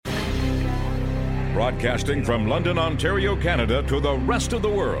Broadcasting from London, Ontario, Canada to the rest of the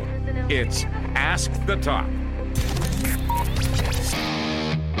world, it's Ask the Top.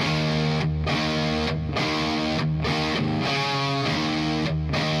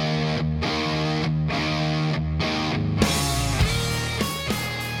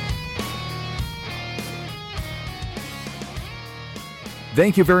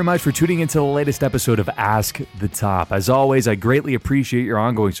 Thank you very much for tuning into the latest episode of Ask the Top. As always, I greatly appreciate your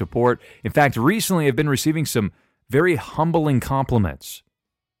ongoing support. In fact, recently I've been receiving some very humbling compliments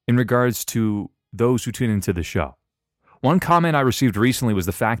in regards to those who tune into the show. One comment I received recently was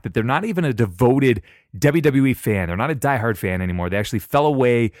the fact that they're not even a devoted WWE fan. They're not a diehard fan anymore. They actually fell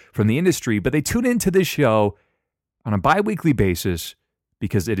away from the industry, but they tune into this show on a bi-weekly basis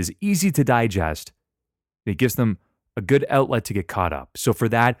because it is easy to digest. It gives them a good outlet to get caught up. So for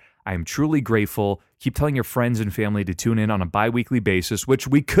that, I am truly grateful. Keep telling your friends and family to tune in on a bi-weekly basis, which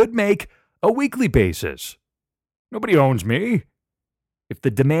we could make a weekly basis. Nobody owns me. If the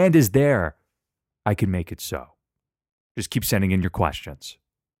demand is there, I can make it so. Just keep sending in your questions.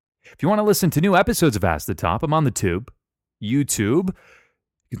 If you want to listen to new episodes of Ask the Top, I'm on the YouTube. You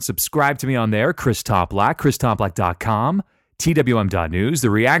can subscribe to me on there, Chris Toplack, christoplack.com, twm.news,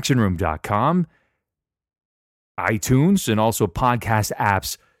 thereactionroom.com, iTunes, and also podcast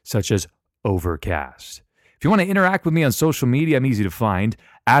apps such as Overcast. If you want to interact with me on social media, I'm easy to find.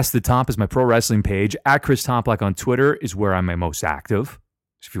 Ask the Top is my pro wrestling page. At Chris Toplack on Twitter is where I'm most active.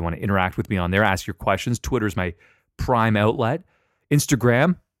 So if you want to interact with me on there, ask your questions. Twitter is my prime outlet.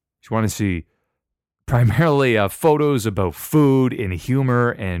 Instagram, if you want to see primarily photos about food and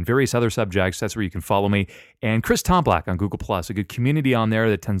humor and various other subjects, that's where you can follow me. And Chris Toplack on Google+, a good community on there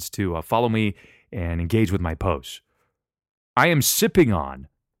that tends to follow me and engage with my posts. I am sipping on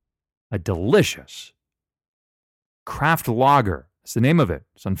a delicious craft lager. That's the name of it.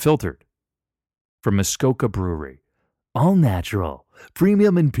 It's unfiltered. From Muskoka Brewery. All natural,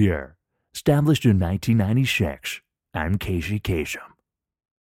 premium and pure. Established in 1996. I'm Casey Kasem.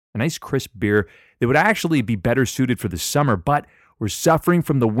 A nice crisp beer that would actually be better suited for the summer, but we're suffering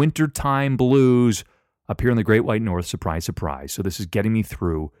from the wintertime blues up here in the Great White North. Surprise, surprise. So this is getting me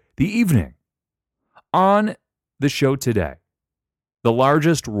through the evening. On the show today, the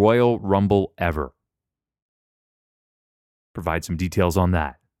largest Royal Rumble ever. Provide some details on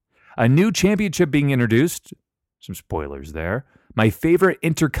that. A new championship being introduced. Some spoilers there. My favorite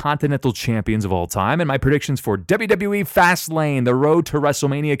intercontinental champions of all time, and my predictions for WWE Fastlane. The road to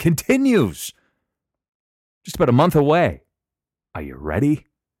WrestleMania continues. Just about a month away. Are you ready?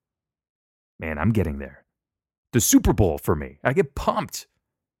 Man, I'm getting there. The Super Bowl for me. I get pumped.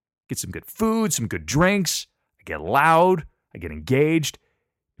 Get some good food, some good drinks. I get loud. I get engaged.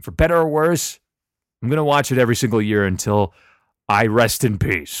 And for better or worse, I'm going to watch it every single year until I rest in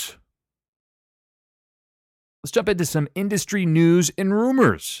peace. Let's jump into some industry news and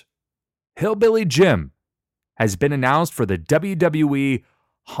rumors. Hillbilly Jim has been announced for the WWE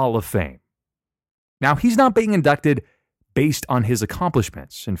Hall of Fame. Now, he's not being inducted based on his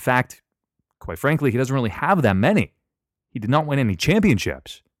accomplishments. In fact, quite frankly, he doesn't really have that many. He did not win any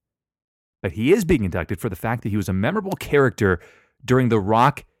championships. But he is being inducted for the fact that he was a memorable character during the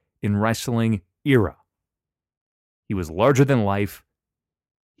Rock in wrestling era. He was larger than life.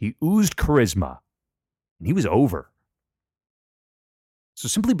 He oozed charisma. And he was over. So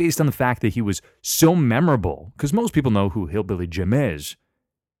simply based on the fact that he was so memorable, because most people know who Hillbilly Jim is,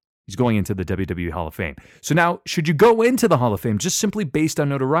 he's going into the WWE Hall of Fame. So now, should you go into the Hall of Fame just simply based on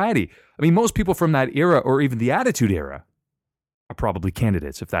notoriety? I mean, most people from that era, or even the Attitude Era, are probably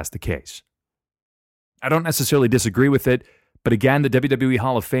candidates if that's the case. I don't necessarily disagree with it, but again, the WWE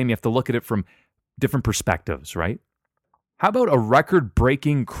Hall of Fame, you have to look at it from different perspectives, right? How about a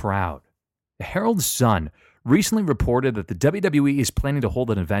record-breaking crowd? The Herald Sun recently reported that the WWE is planning to hold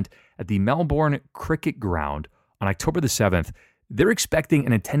an event at the Melbourne Cricket Ground on October the 7th. They're expecting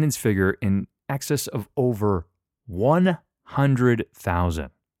an attendance figure in excess of over 100,000.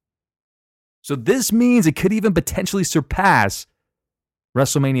 So this means it could even potentially surpass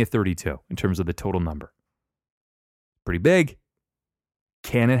WrestleMania 32 in terms of the total number. Pretty big.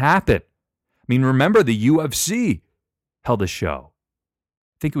 Can it happen? I mean, remember the UFC held a show.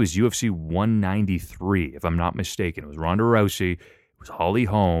 I think it was UFC 193, if I'm not mistaken. It was Ronda Rousey. It was Holly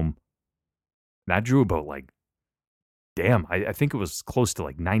Holm. That drew about I think it was close to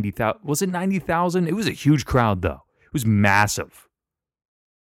 90,000. Was it 90,000? It was a huge crowd, though. It was massive.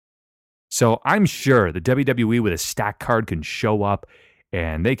 So I'm sure the WWE with a stack card can show up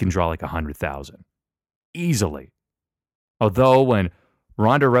and they can draw 100,000 easily. Although when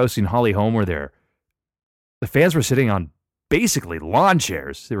Ronda Rousey and Holly Holm were there, the fans were sitting on basically lawn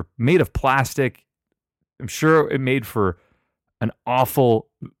chairs. They were made of plastic. I'm sure it made for an awful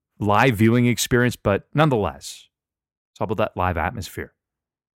live viewing experience, but nonetheless, it's all about that live atmosphere.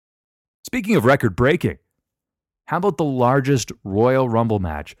 Speaking of record breaking, how about the largest Royal Rumble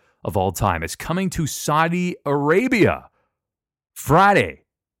match of all time? It's coming to Saudi Arabia. Friday,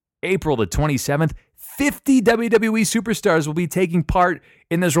 April the 27th, 50 WWE superstars will be taking part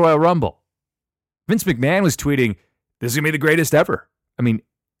in this Royal Rumble. Vince McMahon was tweeting, "This is going to be the greatest ever." I mean,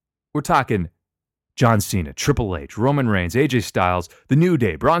 we're talking John Cena, Triple H, Roman Reigns, AJ Styles, The New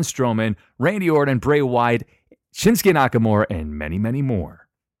Day, Braun Strowman, Randy Orton, Bray Wyatt, Shinsuke Nakamura, and many, many more.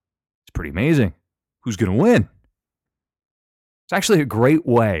 It's pretty amazing. Who's going to win? It's actually a great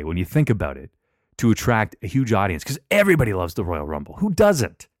way, when you think about it, to attract a huge audience because everybody loves the Royal Rumble. Who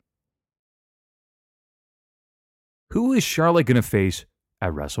doesn't? Who is Charlotte going to face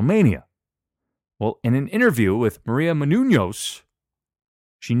at WrestleMania? Well, in an interview with Maria Menounos,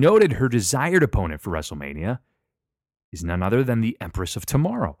 she noted her desired opponent for WrestleMania is none other than the Empress of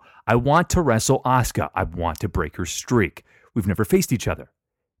Tomorrow. "I want to wrestle Asuka. I want to break her streak. We've never faced each other.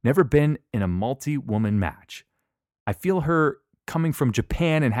 Never been in a multi-woman match. I feel her coming from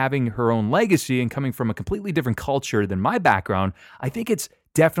Japan and having her own legacy and coming from a completely different culture than my background. I think it's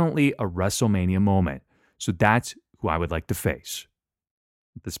definitely a WrestleMania moment. So that's who I would like to face."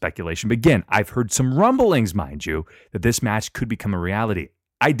 The speculation begin. I've heard some rumblings, mind you, that this match could become a reality.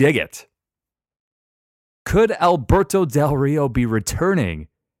 I dig it. Could Alberto Del Rio be returning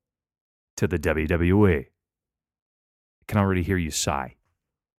to the WWE? I can already hear you sigh.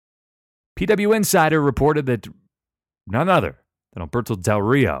 PW Insider reported that none other than Alberto Del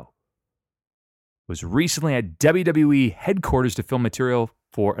Rio was recently at WWE headquarters to film material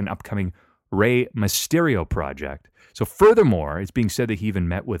for an upcoming Rey Mysterio project. So furthermore, it's being said that he even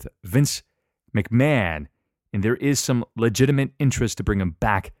met with Vince McMahon, and there is some legitimate interest to bring him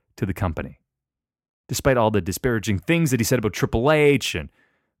back to the company. Despite all the disparaging things that he said about Triple H and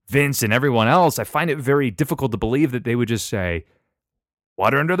Vince and everyone else, I find it very difficult to believe that they would just say,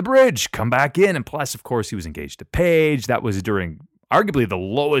 "Water under the bridge, come back in." And plus, of course, he was engaged to Paige. That was during arguably the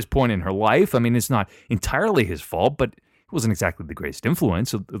lowest point in her life. I mean, it's not entirely his fault, but it wasn't exactly the greatest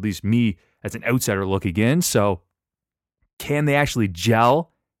influence, at least me as an outsider looking in. So can they actually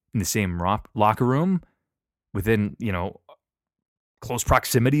gel in the same locker room within, close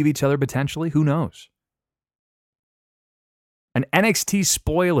proximity of each other potentially? Who knows? An NXT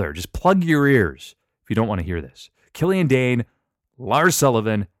spoiler. Just plug your ears if you don't want to hear this. Killian Dane, Lars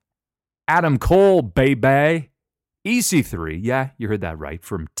Sullivan, Adam Cole, baby, EC3, yeah, you heard that right,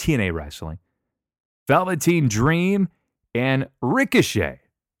 from TNA Wrestling, Velveteen Dream, and Ricochet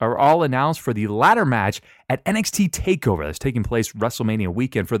are all announced for the ladder match at NXT TakeOver that's taking place WrestleMania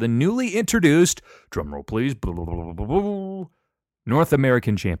weekend for the newly introduced, drumroll please, North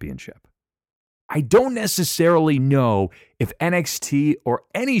American Championship. I don't necessarily know if NXT or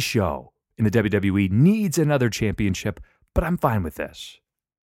any show in the WWE needs another championship, but I'm fine with this.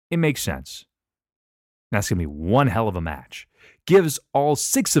 It makes sense. That's going to be one hell of a match. Gives all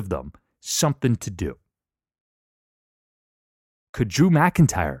 6 of them something to do. Could Drew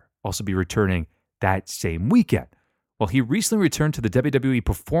McIntyre also be returning that same weekend? Well, he recently returned to the WWE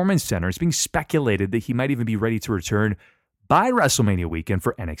Performance Center. It's being speculated that he might even be ready to return by WrestleMania weekend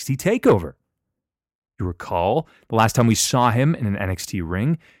for NXT TakeOver. You recall, the last time we saw him in an NXT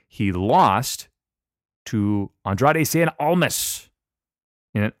ring, he lost to Andrade Cien Almas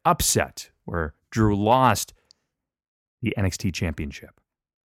in an upset where Drew lost the NXT Championship.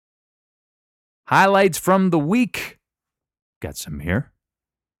 Highlights from the week. Got some here.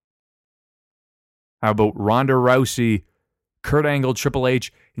 How about Ronda Rousey, Kurt Angle, Triple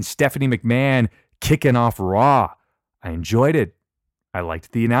H, and Stephanie McMahon kicking off Raw? I enjoyed it. I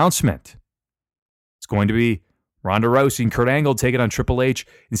liked the announcement. It's going to be Ronda Rousey and Kurt Angle taking on Triple H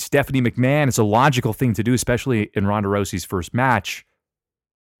and Stephanie McMahon. It's a logical thing to do, especially in Ronda Rousey's first match,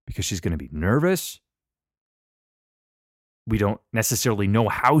 because she's going to be nervous. We don't necessarily know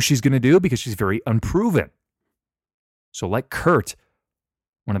how she's going to do because she's very unproven. So let Kurt,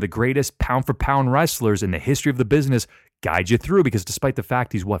 one of the greatest pound-for-pound wrestlers in the history of the business, guide you through, because despite the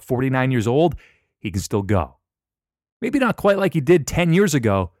fact he's, 49 years old, he can still go. Maybe not quite like he did 10 years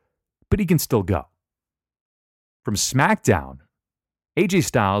ago, but he can still go. From SmackDown, AJ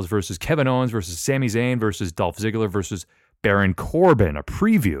Styles versus Kevin Owens versus Sami Zayn versus Dolph Ziggler versus Baron Corbin, a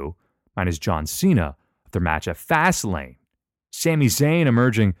preview, minus John Cena, of their match at Fastlane. Sami Zayn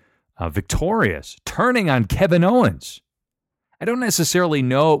emerging victorious, turning on Kevin Owens. I don't necessarily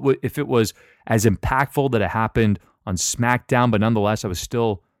know if it was as impactful that it happened on SmackDown, but nonetheless, I was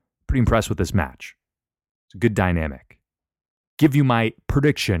still pretty impressed with this match. It's a good dynamic. give you my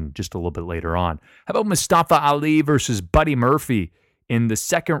prediction just a little bit later on. How about Mustafa Ali versus Buddy Murphy in the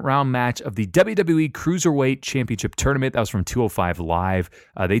second round match of the WWE Cruiserweight Championship Tournament? That was from 205 Live.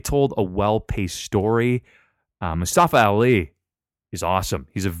 They told a well-paced story. Mustafa Ali is awesome.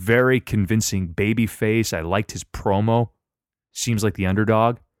 He's a very convincing baby face. I liked his promo. Seems like the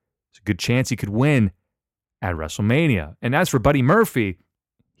underdog. There's a good chance he could win at WrestleMania. And as for Buddy Murphy,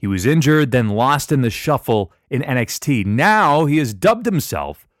 he was injured, then lost in the shuffle in NXT. Now he has dubbed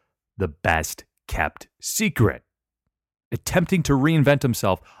himself the best kept secret, attempting to reinvent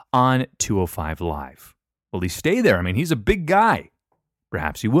himself on 205 Live. Will he stay there? I mean, he's a big guy.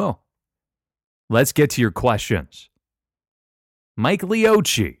 Perhaps he will. Let's get to your questions. Mike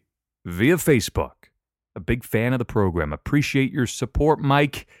Leochi via Facebook. A big fan of the program. Appreciate your support,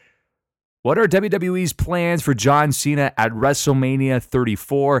 Mike. What are WWE's plans for John Cena at WrestleMania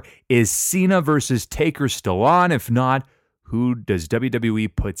 34? Is Cena versus Taker still on? If not, who does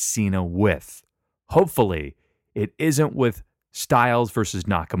WWE put Cena with? Hopefully, it isn't with Styles versus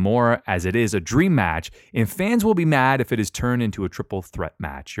Nakamura, as it is a dream match, and fans will be mad if it is turned into a triple threat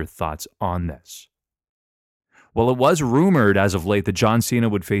match. Your thoughts on this? Well, it was rumored as of late that John Cena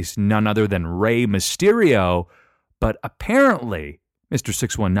would face none other than Rey Mysterio, but apparently Mr.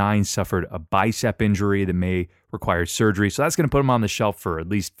 619 suffered a bicep injury that may require surgery, so that's going to put him on the shelf for at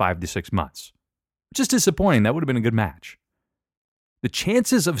least 5 to 6 months. Which is disappointing. That would have been a good match. The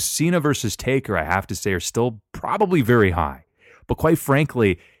chances of Cena versus Taker, I have to say, are still probably very high. But quite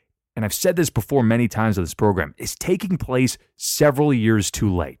frankly, and I've said this before many times on this program, it's taking place several years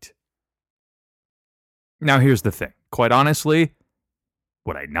too late. Now, here's the thing. Quite honestly,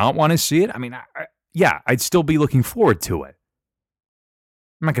 would I not want to see it? I mean, I'd still be looking forward to it.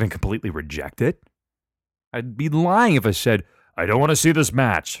 I'm not going to completely reject it. I'd be lying if I said, I don't want to see this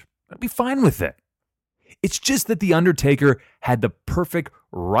match. I'd be fine with it. It's just that The Undertaker had the perfect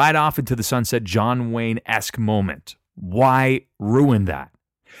ride off into the sunset John Wayne-esque moment. Why ruin that?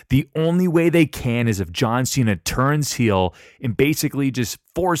 The only way they can is if John Cena turns heel and basically just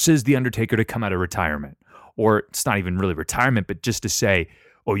forces The Undertaker to come out of retirement. Or it's not even really retirement, but just to say,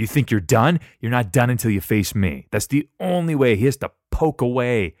 oh, you think you're done? You're not done until you face me. That's the only way. He has to poke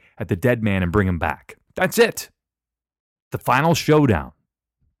away at the dead man and bring him back. That's it. The final showdown.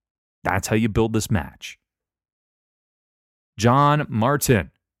 That's how you build this match. John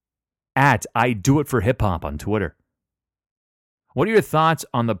Martin at I Do It For Hip Hop on Twitter. What are your thoughts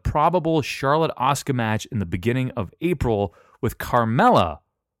on the probable Charlotte-Asuka match in the beginning of April with Carmella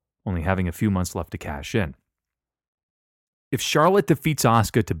only having a few months left to cash in? If Charlotte defeats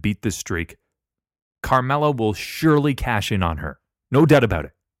Asuka to beat this streak, Carmella will surely cash in on her. No doubt about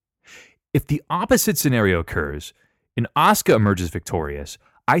it. If the opposite scenario occurs and Asuka emerges victorious,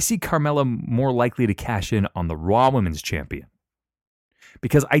 I see Carmella more likely to cash in on the Raw Women's Champion.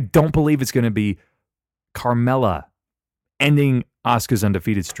 Because I don't believe it's going to be Carmella ending Asuka's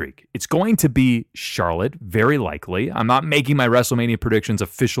undefeated streak. It's going to be Charlotte, very likely. I'm not making my WrestleMania predictions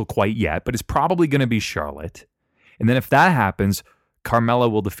official quite yet, but it's probably going to be Charlotte. And then if that happens,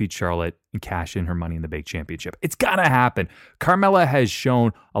 Carmella will defeat Charlotte and cash in her Money in the Bank championship. It's got to happen. Carmella has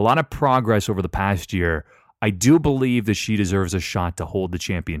shown a lot of progress over the past year. I do believe that she deserves a shot to hold the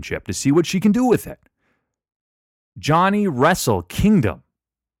championship, to see what she can do with it. Johnny Wrestle Kingdom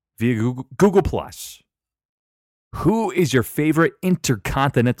via Google Plus. Who is your favorite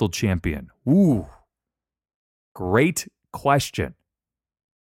Intercontinental Champion? Ooh, great question.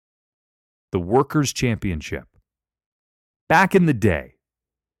 The Workers' Championship. Back in the day,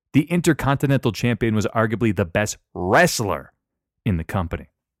 the Intercontinental Champion was arguably the best wrestler in the company.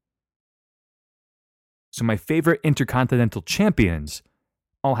 So my favorite Intercontinental Champions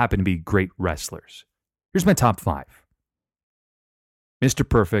all happen to be great wrestlers. Here's my top 5. Mr.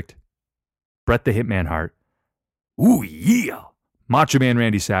 Perfect, Bret the Hitman Hart, ooh yeah, Macho Man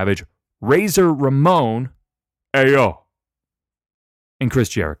Randy Savage, Razor Ramon, Ayo, and Chris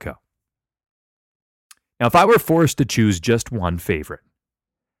Jericho. Now, if I were forced to choose just one favorite,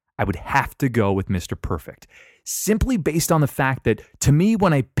 I would have to go with Mr. Perfect, simply based on the fact that, to me,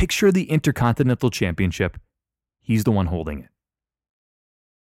 when I picture the Intercontinental Championship, he's the one holding it.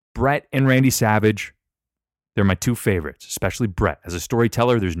 Bret and Randy Savage, they're my two favorites, especially Bret. As a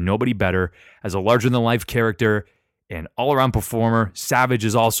storyteller, there's nobody better. As a larger-than-life character and all-around performer, Savage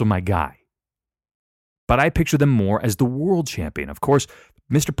is also my guy. But I picture them more as the world champion. Of course,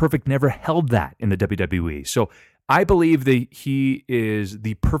 Mr. Perfect never held that in the WWE. So I believe that he is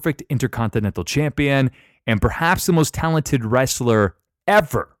the perfect Intercontinental Champion and perhaps the most talented wrestler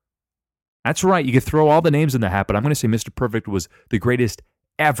ever. That's right. You can throw all the names in the hat, but I'm going to say Mr. Perfect was the greatest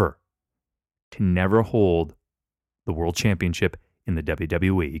ever to never hold the the world championship in the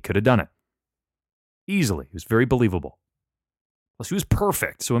WWE. He could have done it easily. It was very believable. Plus, he was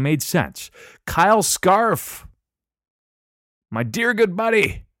perfect, so it made sense. Kyle Scarf, my dear good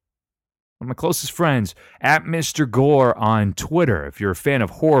buddy, one of my closest friends, at Mr. Gore on Twitter. If you're a fan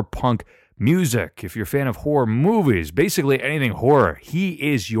of horror punk music, if you're a fan of horror movies, basically anything horror, he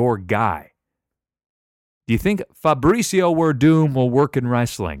is your guy. Do you think Fabricio Werdum will work in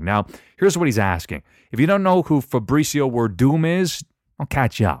wrestling? Now, here's what he's asking. If you don't know who Fabricio Werdum is, I'll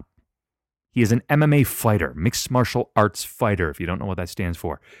catch you up. He is an MMA fighter, mixed martial arts fighter, if you don't know what that stands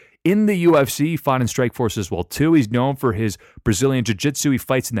for. In the UFC, he fought in Strikeforce as well, too. He's known for his Brazilian Jiu-Jitsu. He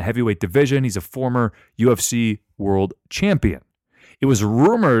fights in the heavyweight division. He's a former UFC world champion. It was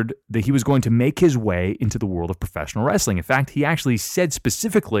rumored that he was going to make his way into the world of professional wrestling. In fact, he actually said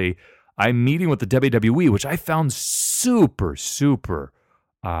specifically, I'm meeting with the WWE, which I found super skeptical.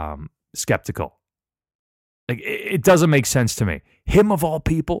 Like, it doesn't make sense to me. Him of all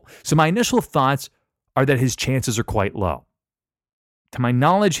people. So my initial thoughts are that his chances are quite low. To my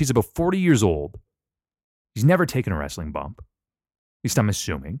knowledge, he's about 40 years old. He's never taken a wrestling bump. At least I'm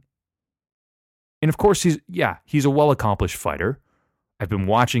assuming. And of course, he's a well-accomplished fighter. I've been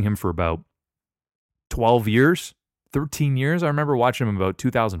watching him for about 12 years, 13 years. I remember watching him about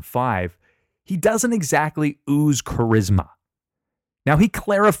 2005. He doesn't exactly ooze charisma. Now, he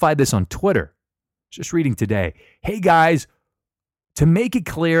clarified this on Twitter. Just reading today. Hey, guys, to make it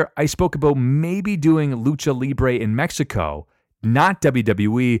clear, I spoke about maybe doing Lucha Libre in Mexico, not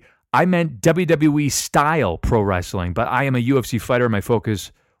WWE. I meant WWE style pro wrestling, but I am a UFC fighter. My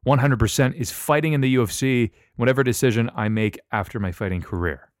focus 100% is fighting in the UFC, whatever decision I make after my fighting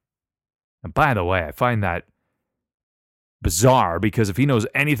career. And by the way, I find that bizarre because if he knows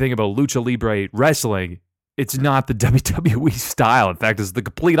anything about Lucha Libre wrestling, it's not the WWE style. In fact, it's the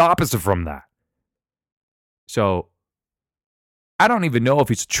complete opposite from that. So I don't even know if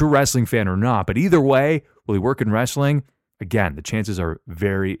he's a true wrestling fan or not, but either way, will he work in wrestling? Again, the chances are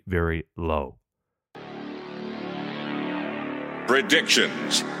very, very low.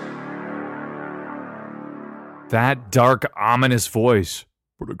 Predictions. That dark, ominous voice,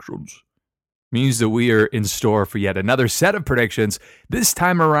 predictions, means that we are in store for yet another set of predictions. This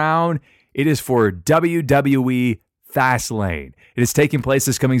time around, it is for WWE Fastlane. It is taking place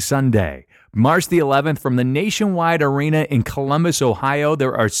this coming Sunday, March the 11th, from the Nationwide Arena in Columbus, Ohio.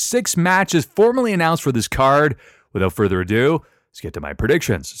 There are 6 matches formally announced for this card. Without further ado, let's get to my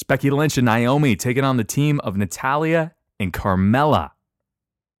predictions. It's Becky Lynch and Naomi taking on the team of Natalya and Carmella.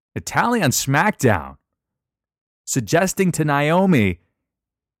 Natalya on SmackDown, suggesting to Naomi,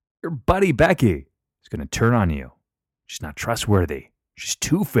 your buddy Becky is going to turn on you. She's not trustworthy. She's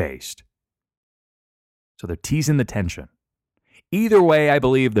two-faced. So they're teasing the tension. Either way, I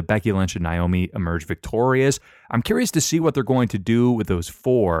believe that Becky Lynch and Naomi emerge victorious. I'm curious to see what they're going to do with those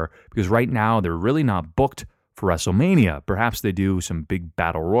 4, because right now they're really not booked for WrestleMania. Perhaps they do some big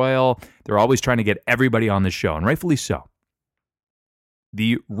battle royal. They're always trying to get everybody on the show, and rightfully so.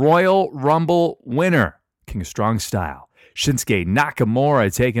 The Royal Rumble winner, King of Strong Style, Shinsuke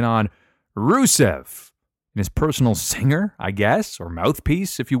Nakamura, taking on Rusev, and his personal singer, I guess, or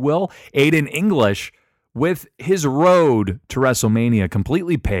mouthpiece, if you will, Aiden English, with his road to WrestleMania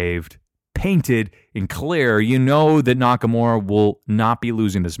completely paved, painted in clear. You know that Nakamura will not be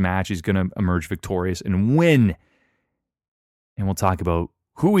losing this match. He's going to emerge victorious and win. And we'll talk about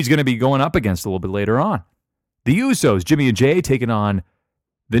who he's going to be going up against a little bit later on. The Usos, Jimmy and Jay, taking on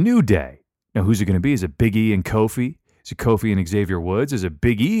The New Day. Now, who's it going to be? Is it Big E and Kofi? Is it Kofi and Xavier Woods? Is it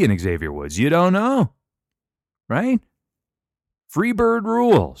Big E and Xavier Woods? You don't know, right? Freebird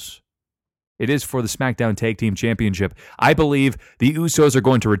rules. It is for the SmackDown Tag Team Championship. I believe the Usos are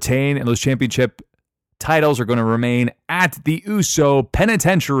going to retain, and those championship titles are going to remain at the Uso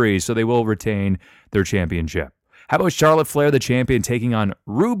Penitentiary, so they will retain their championship. How about Charlotte Flair, the champion, taking on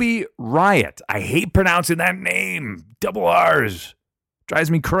Ruby Riott? I hate pronouncing that name. Double R's.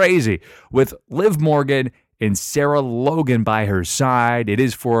 Drives me crazy. With Liv Morgan and Sarah Logan by her side. It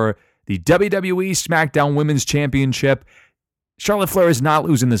is for the WWE SmackDown Women's Championship. Charlotte Flair is not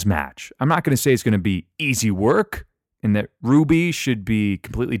losing this match. I'm not going to say it's going to be easy work and that Ruby should be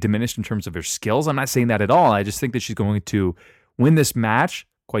completely diminished in terms of her skills. I'm not saying that at all. I just think that she's going to win this match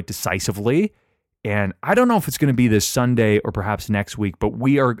quite decisively. And I don't know if it's going to be this Sunday or perhaps next week, but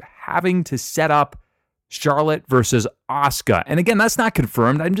we are having to set up Charlotte versus Asuka. And again, that's not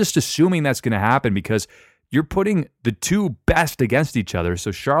confirmed. I'm just assuming that's going to happen because you're putting the two best against each other.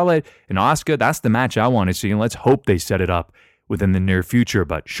 So Charlotte and Asuka, that's the match I want to see. And let's hope they set it up within the near future,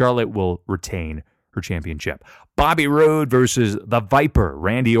 but Charlotte will retain her championship. Bobby Roode versus the Viper,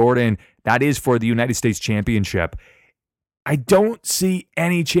 Randy Orton. That is for the United States Championship. I don't see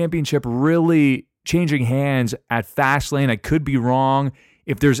any championship really changing hands at Fastlane. I could be wrong.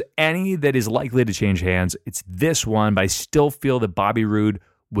 If there's any that is likely to change hands, it's this one, but I still feel that Bobby Roode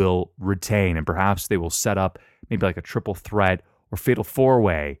will retain, and perhaps they will set up maybe like a triple threat or fatal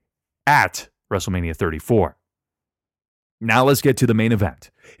four-way at WrestleMania 34. Now let's get to the main event.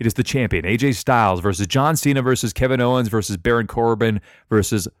 It is the champion, AJ Styles versus John Cena versus Kevin Owens versus Baron Corbin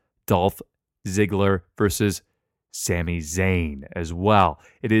versus Dolph Ziggler versus Sami Zayn as well.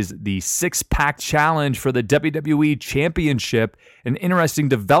 It is the six-pack challenge for the WWE Championship. An interesting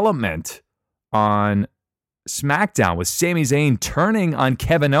development on SmackDown with Sami Zayn turning on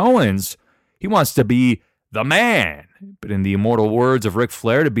Kevin Owens. He wants to be the man. But in the immortal words of Ric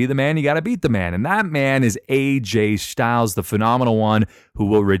Flair, to be the man, you got to beat the man. And that man is AJ Styles, the phenomenal one, who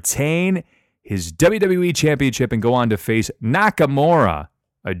will retain his WWE Championship and go on to face Nakamura,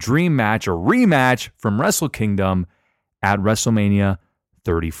 a dream match, a rematch from Wrestle Kingdom at WrestleMania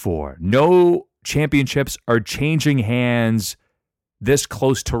 34. No championships are changing hands this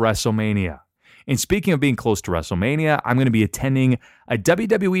close to WrestleMania. And speaking of being close to WrestleMania, I'm going to be attending a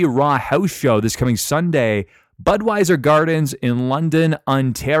WWE Raw house show this coming Sunday, Budweiser Gardens in London,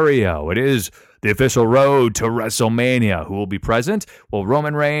 Ontario. It is the official road to WrestleMania. Who will be present? Well,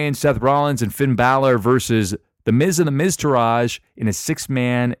 Roman Reigns, Seth Rollins, and Finn Balor versus The Miz and the Miztourage in a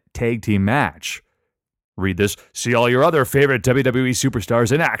six-man tag team match. Read this. See all your other favorite WWE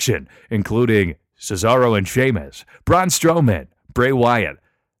superstars in action, including Cesaro and Sheamus, Braun Strowman, Bray Wyatt,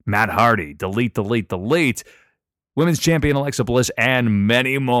 Matt Hardy, delete, Women's Champion Alexa Bliss, and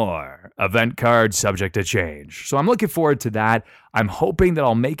many more. Event card subject to change. So I'm looking forward to that. I'm hoping that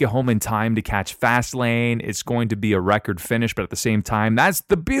I'll make it home in time to catch Fastlane. It's going to be a record finish, but at the same time, that's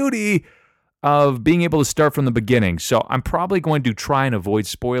the beauty of being able to start from the beginning. So I'm probably going to try and avoid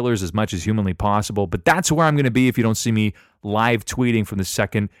spoilers as much as humanly possible, but that's where I'm going to be if you don't see me live tweeting from the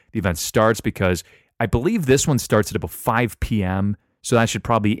second the event starts, because I believe this one starts at about 5 p.m., so that should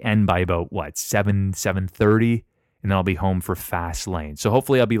probably end by about, 7:30, and then I'll be home for Fastlane. So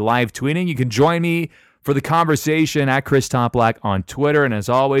hopefully I'll be live tweeting. You can join me for the conversation at Chris Toplack on Twitter. And as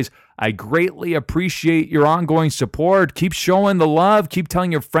always, I greatly appreciate your ongoing support. Keep showing the love. Keep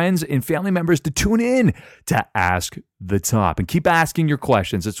telling your friends and family members to tune in to Ask the Top. And keep asking your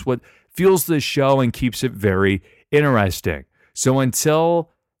questions. It's what fuels this show and keeps it very interesting. So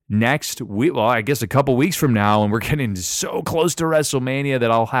until next week, well, I guess a couple weeks from now, and we're getting so close to WrestleMania that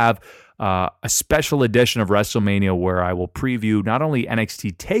I'll have a special edition of WrestleMania where I will preview not only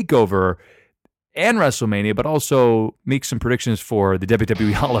NXT TakeOver and WrestleMania, but also make some predictions for the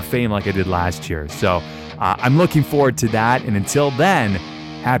WWE Hall of Fame like I did last year. So I'm looking forward to that. And until then,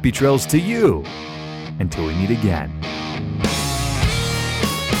 happy trails to you until we meet again.